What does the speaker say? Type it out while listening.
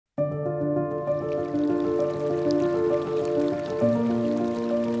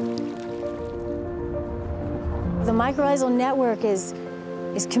mycorrhizal network is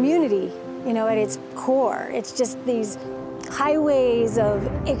community, you know, at its core. It's just these highways of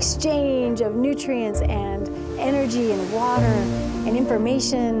exchange of nutrients and energy and water and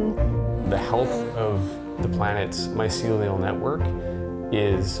information. The health of the planet's mycelial network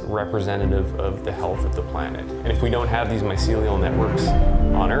is representative of the health of the planet. And if we don't have these mycelial networks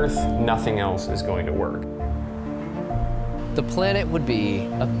on Earth, nothing else is going to work. The planet would be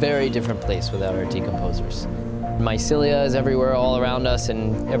a very different place without our decomposers. Mycelia is everywhere all around us,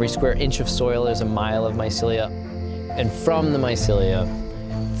 and every square inch of soil is a mile of mycelia. And from the mycelia,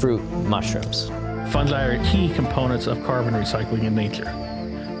 fruit, mushrooms. Fungi are key components of carbon recycling in nature.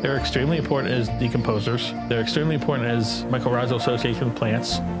 They're extremely important as decomposers. They're extremely important as mycorrhizal association with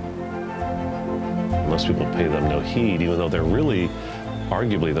plants. Most people pay them no heed, even though they're really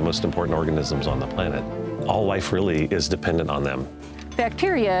arguably the most important organisms on the planet. All life really is dependent on them.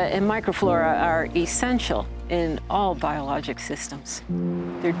 Bacteria and microflora are essential in all biologic systems.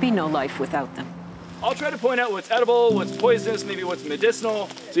 There'd be no life without them. I'll try to point out what's edible, what's poisonous, maybe what's medicinal.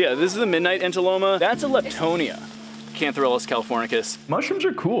 So yeah, this is the midnight entaloma. That's a leptonia, Cantharellus californicus. Mushrooms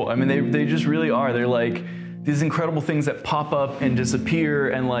are cool. I mean, they just really are. They're like these incredible things that pop up and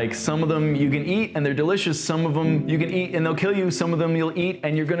disappear, and like some of them you can eat and they're delicious. Some of them you can eat and they'll kill you. Some of them you'll eat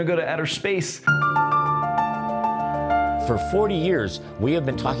and you're gonna go to outer space. For 40 years, we have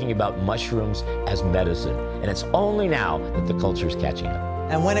been talking about mushrooms as medicine, and it's only now that the culture's catching up.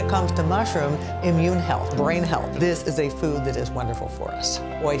 And when it comes to mushroom, immune health, brain health, this is a food that is wonderful for us.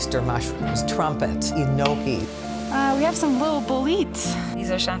 Oyster mushrooms, trumpets, enoki. We have some little boletes. These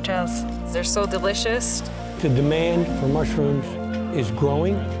are chanterelles. They're so delicious. The demand for mushrooms is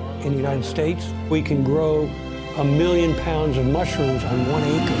growing in the United States. We can grow 1 million pounds of mushrooms on 1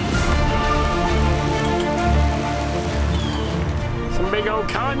 acre. Big old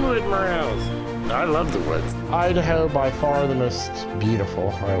cottonwood morels. I love the woods. Idaho, by far the most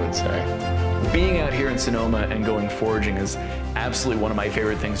beautiful, I would say. Being out here in Sonoma and going foraging is absolutely one of my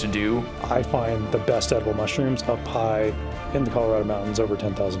favorite things to do. I find the best edible mushrooms up high in the Colorado mountains, over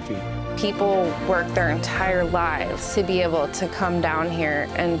 10,000 feet. People work their entire lives to be able to come down here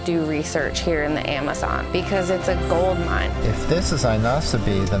and do research here in the Amazon because it's a gold mine. If this is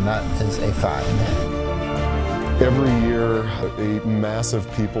inosopy, then that is a find. Every year, a mass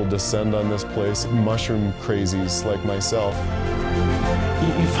of people descend on this place, mushroom crazies like myself.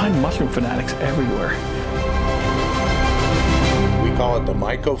 You find mushroom fanatics everywhere. We call it the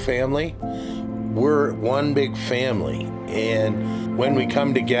myco family. We're one big family, and when we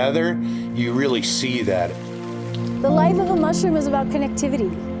come together, you really see that. The life of a mushroom is about connectivity,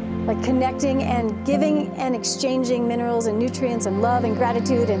 like connecting and giving and exchanging minerals and nutrients and love and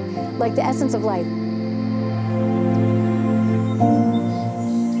gratitude and like the essence of life.